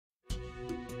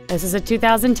This is a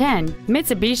 2010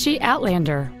 Mitsubishi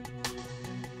Outlander.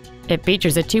 It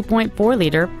features a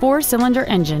 2.4-liter four-cylinder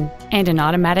engine and an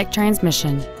automatic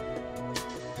transmission.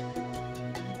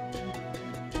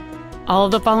 All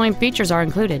of the following features are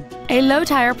included: a low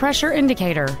tire pressure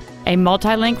indicator, a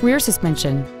multi-link rear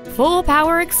suspension, full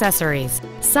power accessories,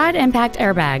 side impact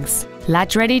airbags,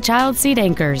 latch-ready child seat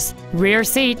anchors, rear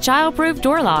seat child-proof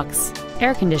door locks,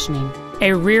 air conditioning,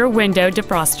 a rear window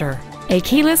defroster, a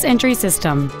keyless entry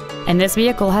system, and this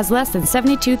vehicle has less than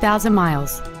 72,000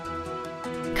 miles.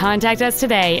 Contact us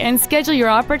today and schedule your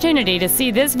opportunity to see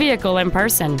this vehicle in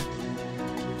person.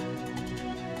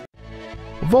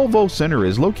 Volvo Center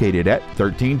is located at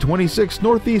 1326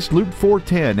 Northeast Loop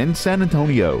 410 in San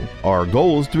Antonio. Our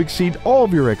goal is to exceed all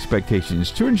of your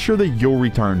expectations to ensure that you'll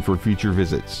return for future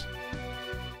visits.